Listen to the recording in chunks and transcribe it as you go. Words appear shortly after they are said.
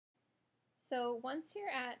So once you're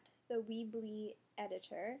at the Weebly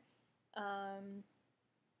editor,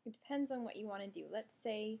 it depends on what you want to do. Let's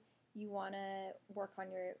say you want to work on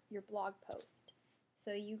your blog post.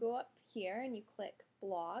 So you go up here and you click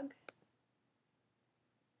blog,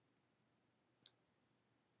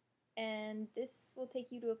 and this will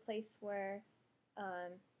take you to a place where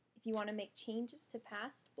if you want to make changes to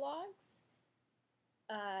past blogs,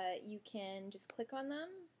 you can just click on them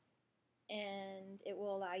and it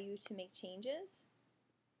will allow you to make changes.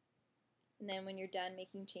 And then when you're done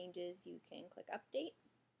making changes, you can click update.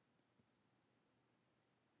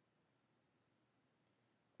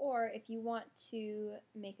 Or if you want to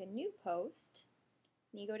make a new post,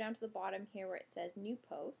 you go down to the bottom here where it says new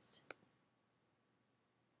post.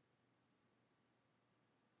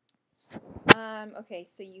 Okay,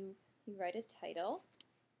 so you write a title,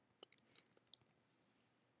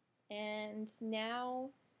 and now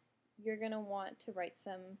you're going to want to write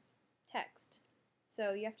some text.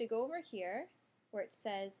 So you have to go over here where it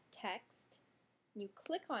says text, and you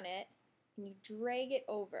click on it, and you drag it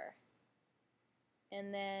over,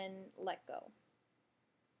 and then let go.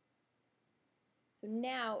 So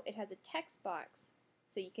now it has a text box,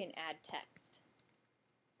 so you can add text.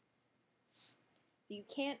 So you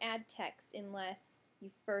can't add text unless you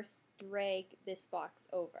first drag this box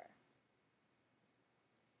over.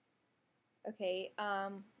 Okay,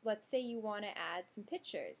 let's say you want to add some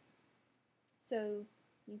pictures. So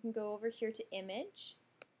you can go over here to image,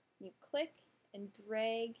 you click and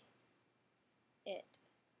drag it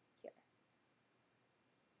here.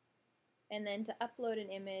 And then to upload an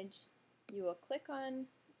image, you will click on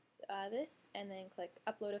this and then click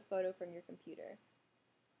upload a photo from your computer.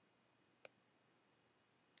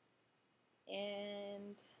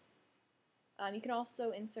 And you can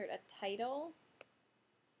also insert a title.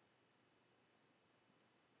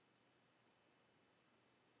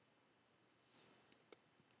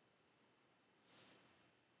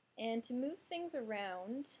 And to move things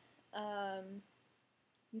around,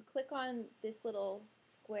 you click on this little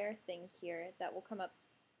square thing here that will come up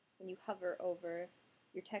when you hover over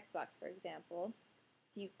your text box, for example.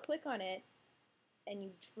 So you click on it and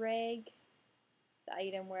you drag the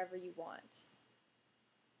item wherever you want.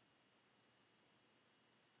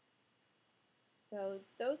 So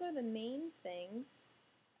those are the main things.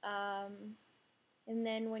 And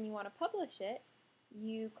then when you want to publish it,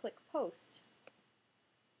 you click post.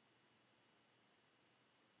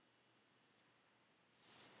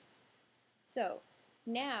 So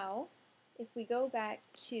now, if we go back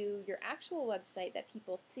to your actual website that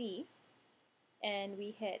people see, and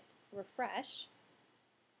we hit refresh,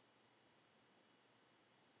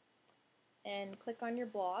 and click on your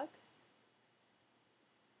blog,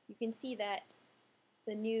 you can see that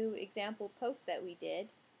the new example post that we did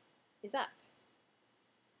is up.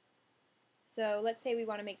 So let's say we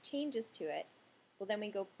want to make changes to it. Well, then we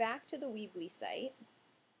go back to the Weebly site,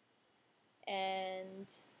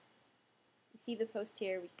 and you see the post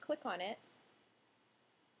here, we click on it,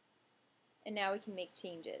 and now we can make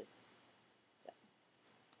changes.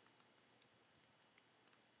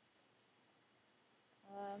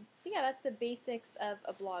 So yeah, that's the basics of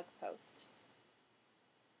a blog post.